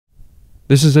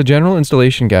This is a general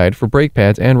installation guide for brake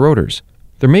pads and rotors.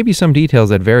 There may be some details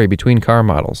that vary between car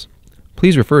models.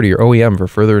 Please refer to your OEM for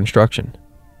further instruction.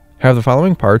 Have the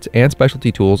following parts and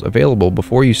specialty tools available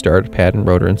before you start pad and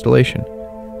rotor installation.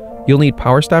 You'll need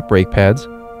PowerStop brake pads,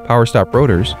 PowerStop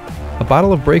rotors, a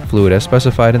bottle of brake fluid as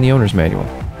specified in the owner's manual,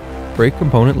 brake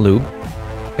component lube,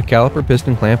 a caliper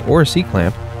piston clamp or a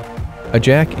C-clamp, a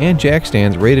jack and jack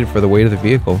stands rated for the weight of the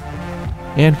vehicle,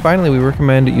 and finally we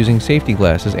recommend using safety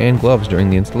glasses and gloves during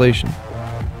the installation.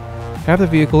 Have the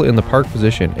vehicle in the park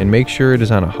position and make sure it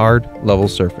is on a hard, level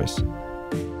surface.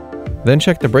 Then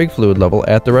check the brake fluid level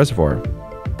at the reservoir.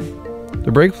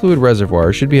 The brake fluid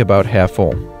reservoir should be about half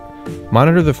full.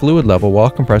 Monitor the fluid level while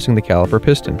compressing the caliper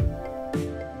piston.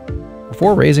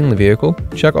 Before raising the vehicle,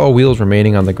 check all wheels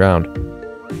remaining on the ground.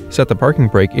 Set the parking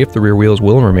brake if the rear wheels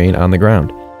will remain on the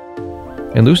ground.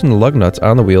 And loosen the lug nuts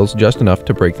on the wheels just enough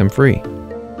to break them free.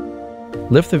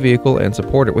 Lift the vehicle and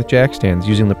support it with jack stands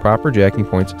using the proper jacking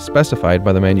points specified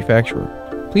by the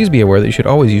manufacturer. Please be aware that you should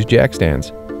always use jack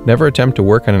stands. Never attempt to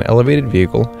work on an elevated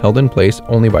vehicle held in place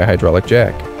only by hydraulic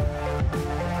jack.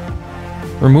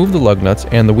 Remove the lug nuts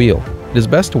and the wheel. It is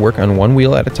best to work on one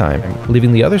wheel at a time,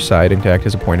 leaving the other side intact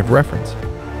as a point of reference.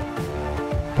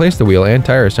 Place the wheel and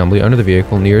tire assembly under the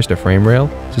vehicle nearest a frame rail,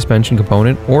 suspension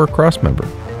component, or cross member.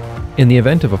 In the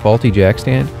event of a faulty jack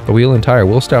stand, the wheel and tire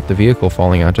will stop the vehicle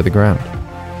falling onto the ground.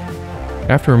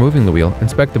 After removing the wheel,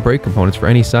 inspect the brake components for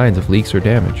any signs of leaks or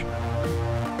damage.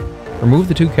 Remove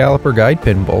the two caliper guide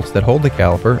pin bolts that hold the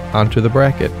caliper onto the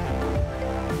bracket.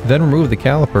 Then remove the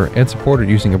caliper and support it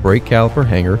using a brake caliper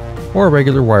hanger or a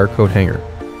regular wire coat hanger.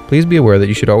 Please be aware that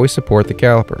you should always support the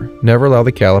caliper. Never allow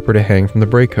the caliper to hang from the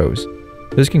brake hose.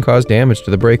 This can cause damage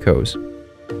to the brake hose.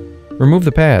 Remove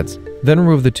the pads. Then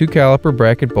remove the two caliper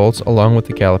bracket bolts along with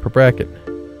the caliper bracket.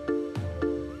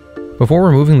 Before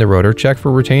removing the rotor, check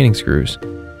for retaining screws.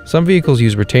 Some vehicles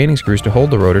use retaining screws to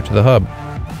hold the rotor to the hub.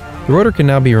 The rotor can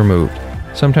now be removed.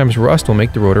 Sometimes rust will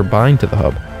make the rotor bind to the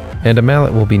hub, and a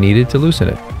mallet will be needed to loosen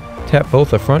it. Tap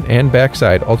both the front and back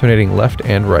side, alternating left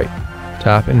and right,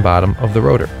 top and bottom of the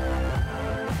rotor.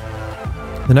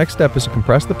 The next step is to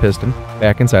compress the piston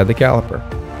back inside the caliper.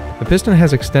 The piston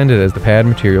has extended as the pad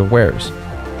material wears.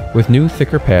 With new,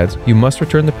 thicker pads, you must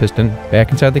return the piston back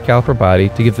inside the caliper body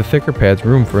to give the thicker pads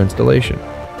room for installation.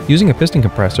 Using a piston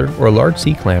compressor or a large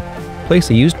C-clamp, place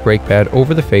a used brake pad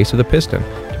over the face of the piston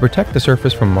to protect the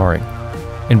surface from marring,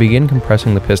 and begin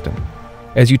compressing the piston.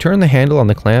 As you turn the handle on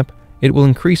the clamp, it will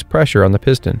increase pressure on the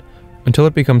piston until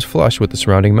it becomes flush with the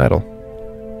surrounding metal.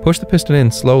 Push the piston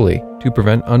in slowly to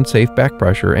prevent unsafe back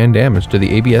pressure and damage to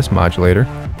the ABS modulator,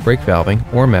 brake valving,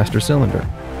 or master cylinder.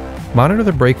 Monitor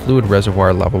the brake fluid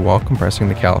reservoir level while compressing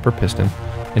the caliper piston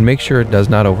and make sure it does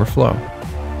not overflow.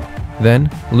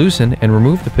 Then, loosen and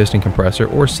remove the piston compressor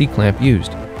or C-clamp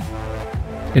used.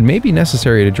 It may be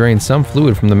necessary to drain some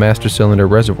fluid from the master cylinder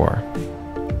reservoir.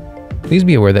 Please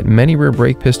be aware that many rear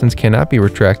brake pistons cannot be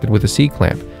retracted with a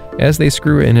C-clamp, as they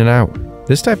screw in and out.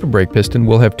 This type of brake piston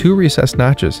will have two recessed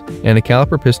notches, and a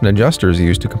caliper piston adjuster is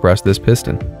used to compress this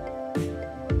piston.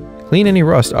 Clean any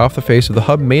rust off the face of the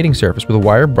hub mating surface with a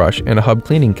wire brush and a hub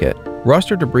cleaning kit.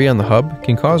 Rust or debris on the hub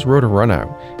can cause rotor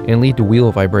runout and lead to wheel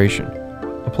vibration.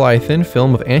 Apply a thin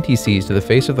film of anti-seize to the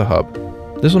face of the hub.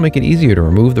 This will make it easier to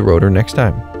remove the rotor next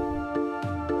time.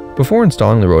 Before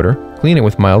installing the rotor, clean it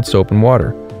with mild soap and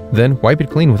water. Then wipe it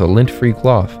clean with a lint-free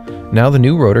cloth. Now the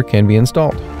new rotor can be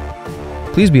installed.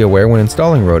 Please be aware when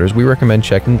installing rotors, we recommend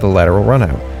checking the lateral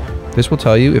runout. This will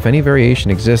tell you if any variation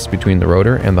exists between the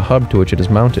rotor and the hub to which it is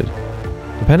mounted.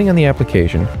 Depending on the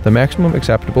application, the maximum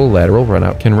acceptable lateral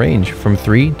runout can range from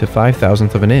 3 to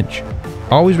 5/1000 of an inch.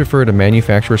 Always refer to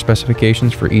manufacturer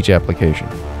specifications for each application.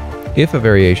 If a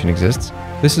variation exists,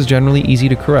 this is generally easy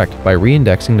to correct by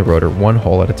re-indexing the rotor one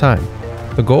hole at a time.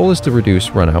 The goal is to reduce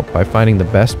runout by finding the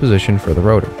best position for the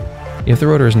rotor. If the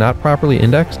rotor is not properly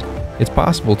indexed, it's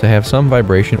possible to have some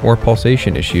vibration or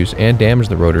pulsation issues and damage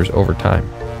the rotors over time.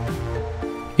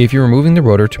 If you're removing the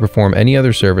rotor to perform any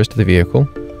other service to the vehicle,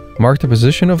 mark the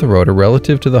position of the rotor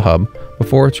relative to the hub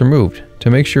before it's removed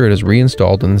to make sure it is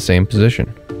reinstalled in the same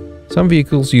position. Some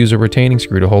vehicles use a retaining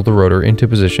screw to hold the rotor into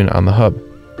position on the hub.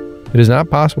 It is not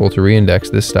possible to re-index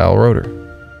this style rotor.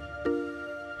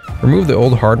 Remove the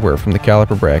old hardware from the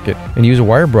caliper bracket and use a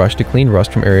wire brush to clean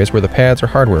rust from areas where the pads or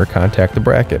hardware contact the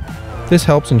bracket. This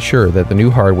helps ensure that the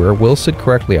new hardware will sit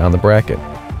correctly on the bracket.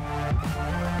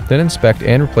 Then inspect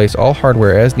and replace all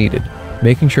hardware as needed,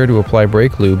 making sure to apply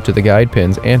brake lube to the guide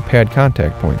pins and pad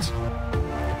contact points.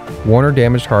 Worn or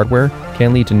damaged hardware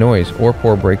can lead to noise or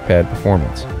poor brake pad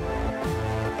performance.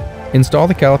 Install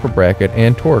the caliper bracket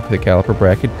and torque the caliper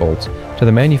bracket bolts to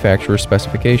the manufacturer's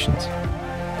specifications.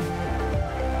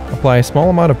 Apply a small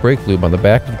amount of brake lube on the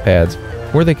back of the pads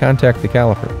where they contact the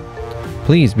caliper.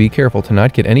 Please be careful to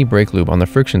not get any brake lube on the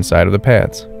friction side of the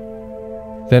pads.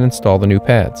 Then install the new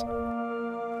pads.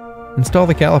 Install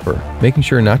the caliper, making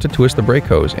sure not to twist the brake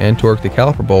hose and torque the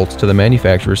caliper bolts to the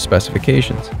manufacturer's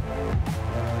specifications.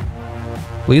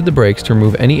 Bleed the brakes to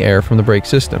remove any air from the brake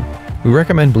system. We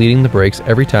recommend bleeding the brakes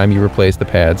every time you replace the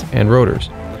pads and rotors.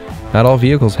 Not all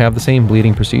vehicles have the same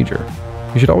bleeding procedure.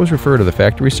 You should always refer to the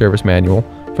factory service manual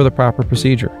for the proper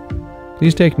procedure.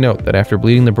 Please take note that after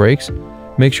bleeding the brakes,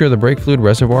 make sure the brake fluid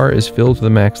reservoir is filled to the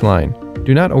max line.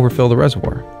 Do not overfill the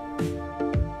reservoir.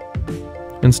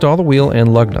 Install the wheel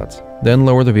and lug nuts, then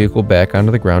lower the vehicle back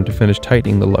onto the ground to finish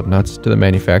tightening the lug nuts to the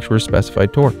manufacturer's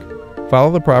specified torque.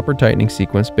 Follow the proper tightening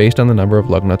sequence based on the number of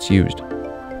lug nuts used.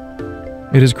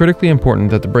 It is critically important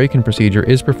that the break-in procedure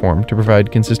is performed to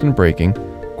provide consistent braking,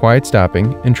 quiet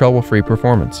stopping, and trouble-free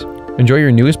performance. Enjoy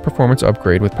your newest performance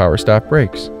upgrade with PowerStop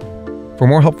brakes. For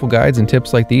more helpful guides and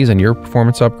tips like these on your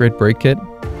performance upgrade brake kit,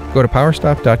 go to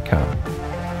PowerStop.com.